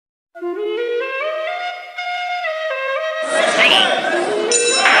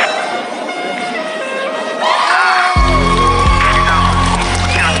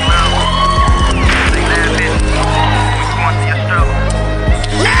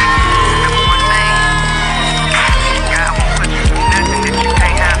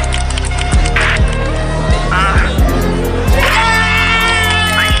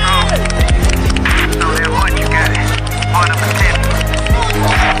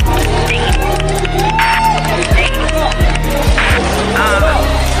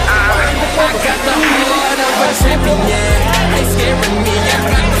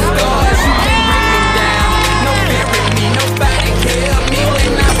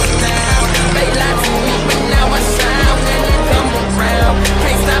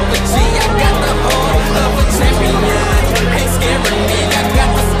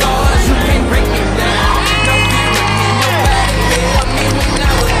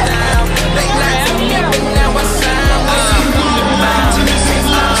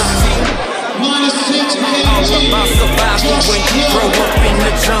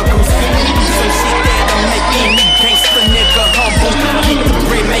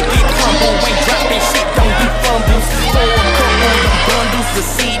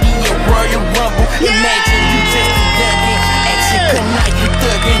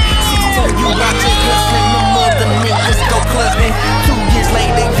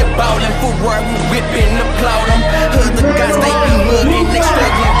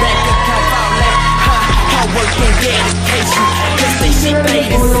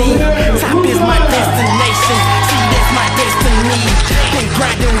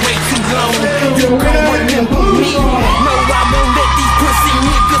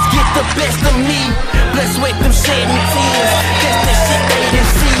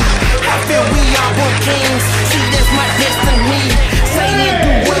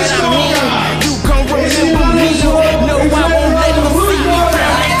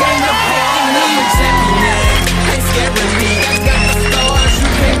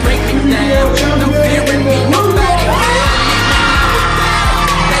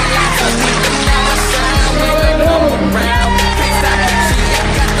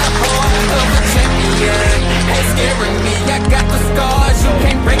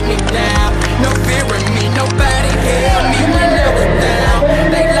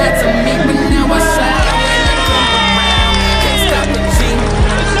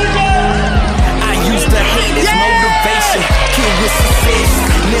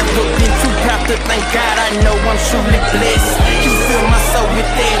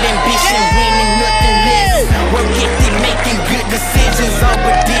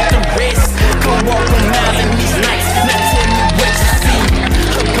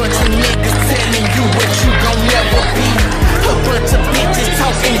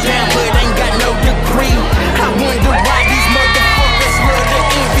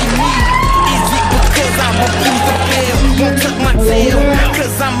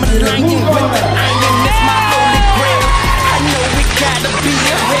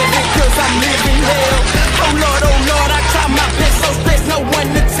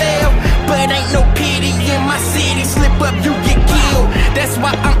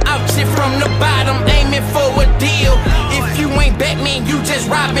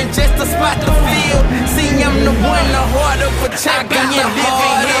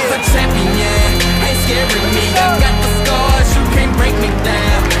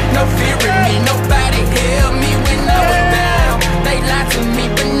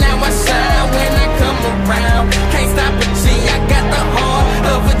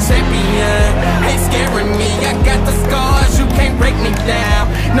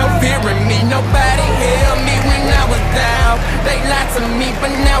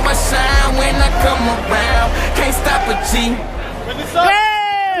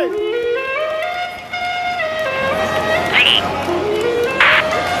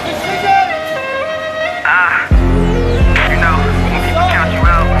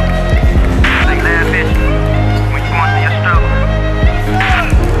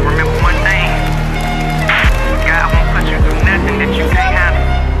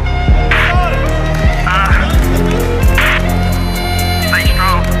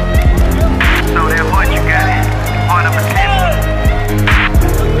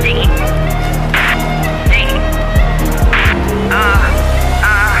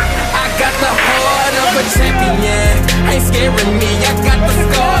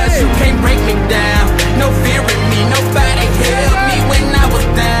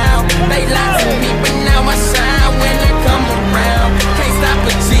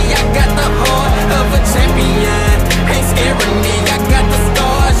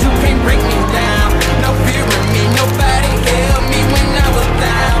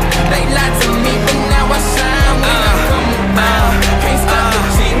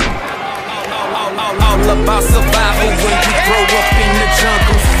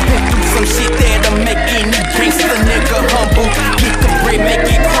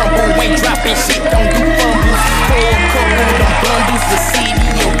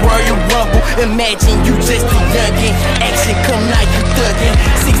Imagine you just a youngin', action come now you thuggin'.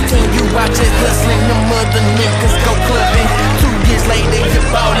 16 you out just hustling, them other niggas go clubbing. 2 years later you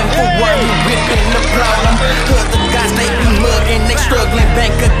ballin', for work you whippin' the problem. Other guys they be muggin', they struggling,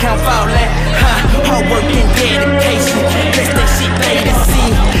 bank account fallin'. Hard work and dedication, that's that shit they to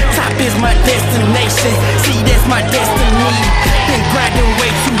see. Top is my destination, see that's my destiny. Been grinding way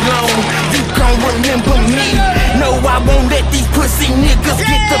too long, you gon' remember me. No, I won't let these pussy niggas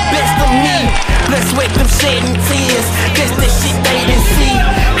get the best of me. Let's wake them shedding tears, that's that shit they didn't see.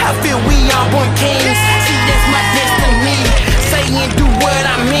 I feel we all born kings, see that's my destiny. Say and do what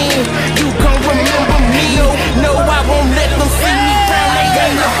I mean, you gon' remember me. No, I won't let them see me down, they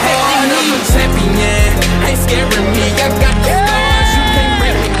ain't affecting me. I'm a champion, ain't scaring me. I got the scars, you can't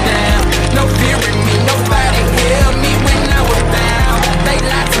break me down. No fear in me, nobody held me when I was down. They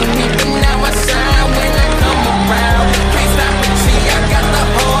lied to me, but now I shine when I come around. Can't stop me, see, I got the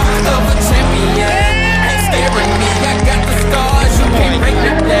heart of a champion. Ain't scaring me, I got the scars, you can't break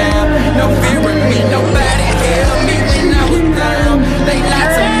me down. No fear in me, nobody held me when I was down. They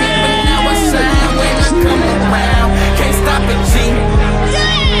lied to me, but now I shine when I come around. Can't stop it, G.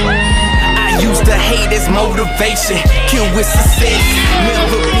 I used to hate as motivation, kill with success.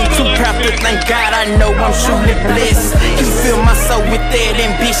 Never been too proud to thank God, I know I'm truly blessed. He filled my soul with that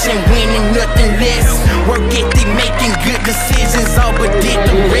ambition, winning nothing less. Work ethic, making good decisions, all but did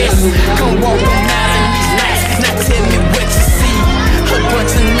the rest. Come walk a mile in these nights, now tell me what you see. A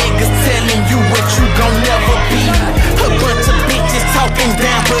bunch of niggas telling you what you gon' never be. A bunch of bitches talking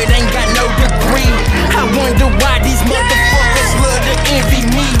down but ain't got no degree. I wonder why these motherfuckers love to envy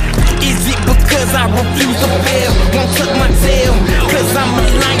me. Is it because I refuse to fail, won't tuck my tail? Cause I'm a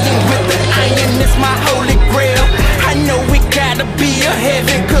lion with the iron, it's my holy grail. I know it gotta be a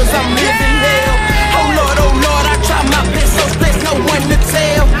heaven cause I'm living hell. Oh Lord, I try my best so there's no one to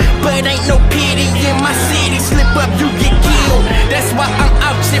tell. But ain't no pity in my city, slip up you get killed. That's why I'm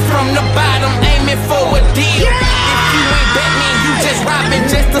out shit from the bottom, aiming for a deal. If you ain't Batman, you just robbing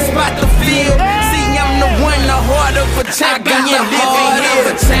just to spot the field. See, I'm the one, the heart of a champion, living here.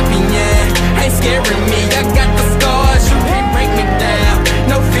 A champion, ain't scaring me, I got the scars, you can't break me down.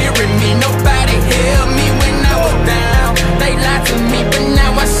 No fear in me, nobody held me when I was down. They lied to me, but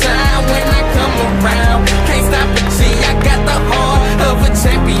now I shine when I come around. Can't stop it, G, I got the heart of a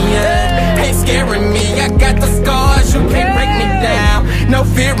champion. Ain't scaring me, I got the scars, you can't break me down. No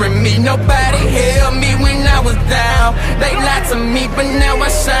fear in me, nobody held me when I was down. They lied to me, but now I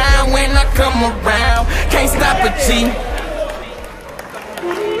shine when I come around. Can't stop it, G.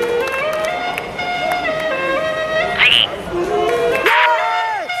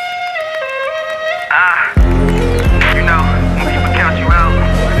 You know, when people count you out,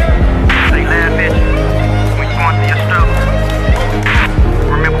 they laugh at you when you're going through your struggle.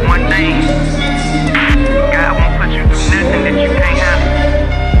 Remember one thing, God won't put you through nothing that you can't handle.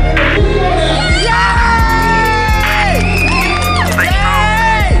 Stay strong.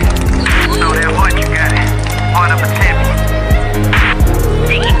 Know that heart you got it, heart of a champion.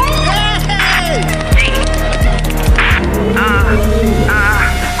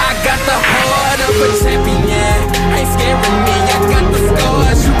 I got the heart of a champion, ain't scaring me, I got the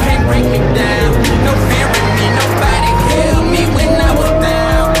scars, you can't break me down. No fear in me, nobody held me when I was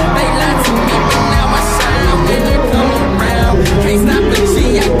down. They lied to me, but now I shine when I come around. Can't stop it,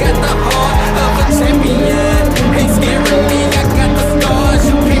 G, I got the heart of a champion. Ain't scaring me, I got the scars,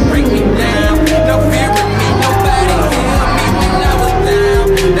 you can't break me down. No fear in me, nobody held me when I was down.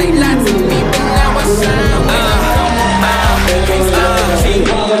 They lied to me, but now I shine when I come around. Can't stop it, G.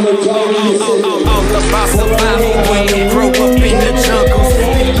 All about survival, grow up in the jungle.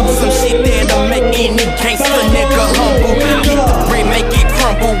 Do some shit that'll make any gangster nigga humble. Get the bread, make it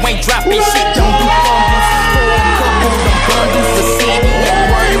crumble, ain't dropping shit, don't do